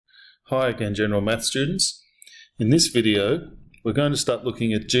Hi again, General Math students. In this video, we're going to start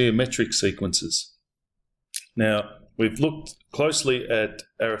looking at geometric sequences. Now, we've looked closely at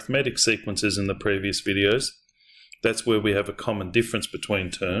arithmetic sequences in the previous videos. That's where we have a common difference between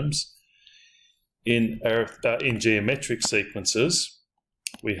terms. In geometric sequences,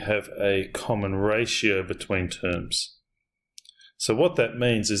 we have a common ratio between terms. So what that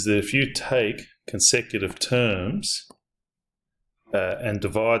means is that if you take consecutive terms and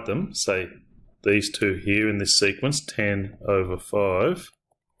divide them, say these two here in this sequence, 10 over 5,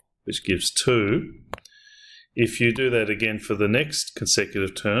 which gives 2. If you do that again for the next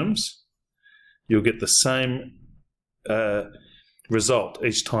consecutive terms, you'll get the same result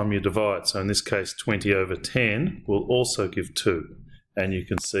each time you divide. So in this case, 20 over 10 will also give 2. And you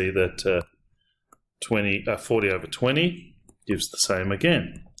can see that 40 over 20 gives the same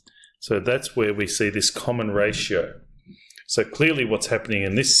again. So that's where we see this common ratio. So clearly what's happening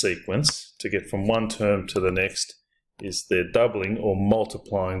in this sequence to get from one term to the next is they're doubling or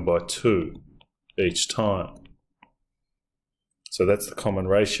multiplying by 2 each time. So that's the common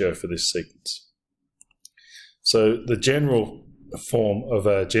ratio for this sequence. So the general form of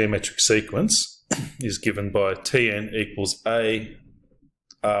a geometric sequence is given by Tn equals a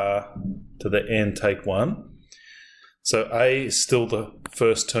r to the n take 1. So a is still the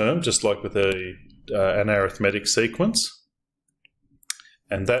first term, just like with an arithmetic sequence.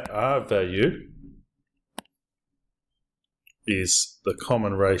 And that r value is the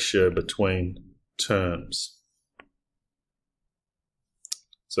common ratio between terms.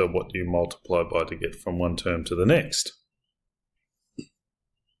 So what do you multiply by to get from one term to the next?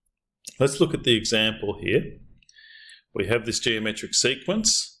 Let's look at the example here. We have this geometric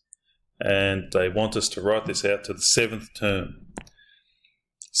sequence and they want us to write this out to the 7th term.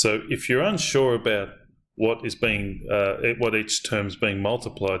 So if you're unsure about what each term is being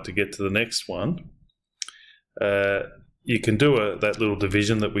multiplied to get to the next one, you can do that little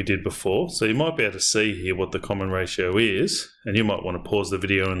division that we did before. So you might be able to see here what the common ratio is, and you might want to pause the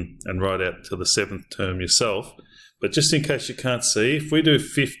video and write out to the 7th term yourself. But just in case you can't see, if we do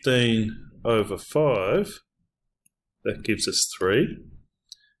 15 over 5, that gives us 3.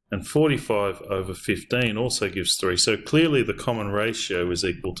 And 45 over 15 also gives 3. So clearly the common ratio is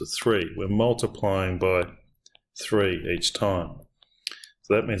equal to 3. We're multiplying by 3 each time.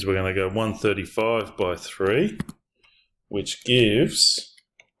 So that means we're going to go 135 by 3, which gives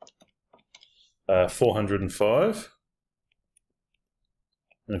 405.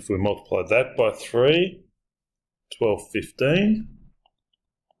 And if we multiply that by 3, 1215.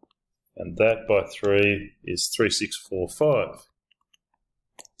 And that by 3 is 3645.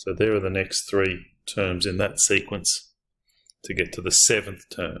 So there are the next 3 terms in that sequence to get to the 7th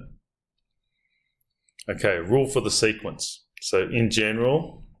term. Okay, rule for the sequence. So in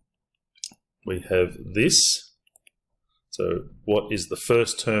general, we have this. So what is the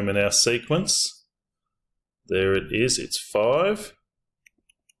first term in our sequence? There it is, it's 5.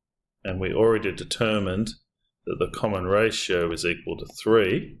 And we already determined that the common ratio is equal to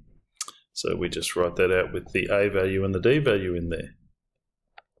 3. So we just write that out with the a value and the d value in there.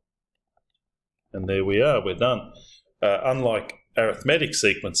 And there we are, we're done. Unlike arithmetic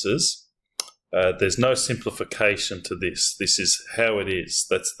sequences, there's no simplification to this. This is how it is.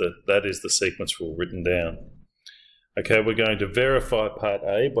 That is the sequence rule written down. Okay, we're going to verify part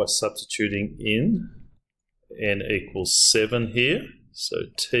A by substituting in n equals 7 here. So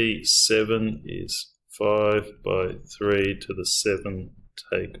T7 is 5 by 3 to the 7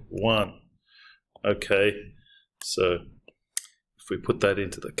 take 1. Okay, so if we put that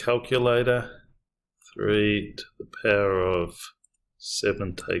into the calculator, 3 to the power of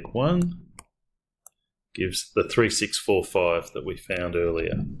 7 take 1 gives the 3645 that we found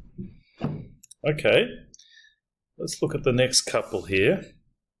earlier. Okay, let's look at the next couple here.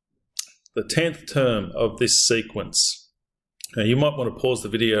 The 10th term of this sequence. Now you might want to pause the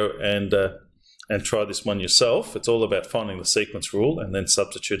video and try this one yourself. It's all about finding the sequence rule and then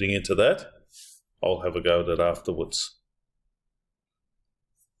substituting into that. I'll have a go at it afterwards.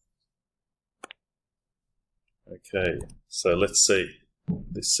 Okay, so let's see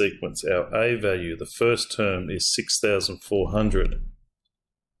this sequence. Our a value, the first term is 6,400.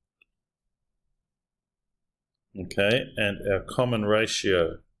 Okay, and our common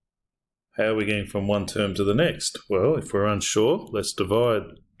ratio, how are we getting from one term to the next? Well, if we're unsure, let's divide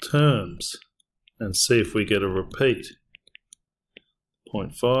terms and see if we get a repeat.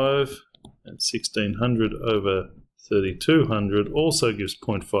 0.5 and 1,600 over 3,200 also gives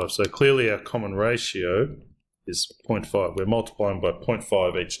 0.5. So clearly our common ratio is 0.5. We're multiplying by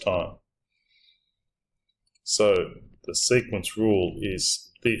 0.5 each time. So the sequence rule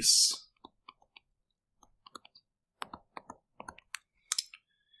is this.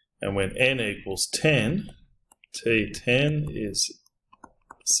 And when n equals 10, T10 is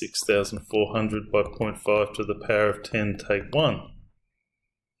 6,400 by 0.5 to the power of 10 take 1.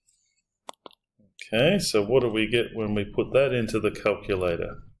 Okay, so what do we get when we put that into the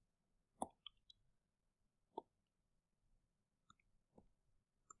calculator?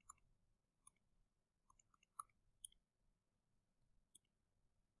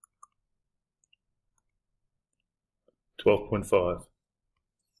 $12.5.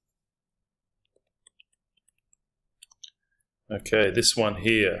 Okay, this one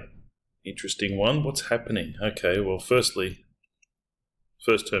here, interesting one. What's happening? Okay, well, firstly,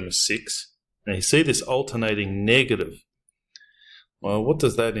 first term is 6. Now you see this alternating negative. Well, what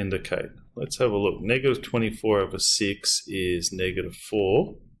does that indicate? Let's have a look. Negative 24 over 6 is negative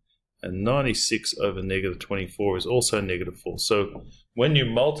 4, and 96 over negative 24 is also negative 4. So when you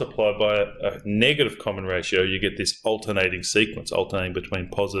multiply by a negative common ratio, you get this alternating sequence, alternating between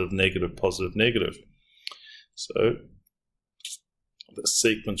positive, negative, positive, negative. So the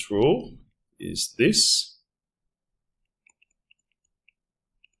sequence rule is this.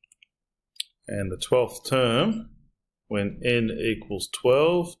 And the 12th term, when n equals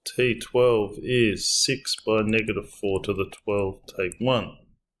 12, T12 is 6 by negative 4 to the 12 take 1.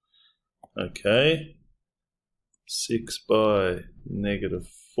 Okay, 6 by negative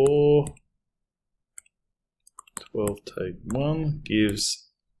 4, 12 take 1 gives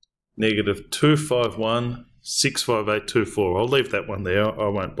negative 251, 65824. I'll leave that one there. I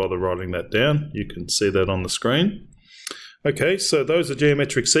won't bother writing that down. You can see that on the screen. Okay, so those are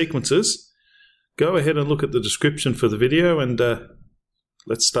geometric sequences. Go ahead and look at the description for the video, and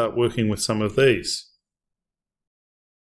let's start working with some of these.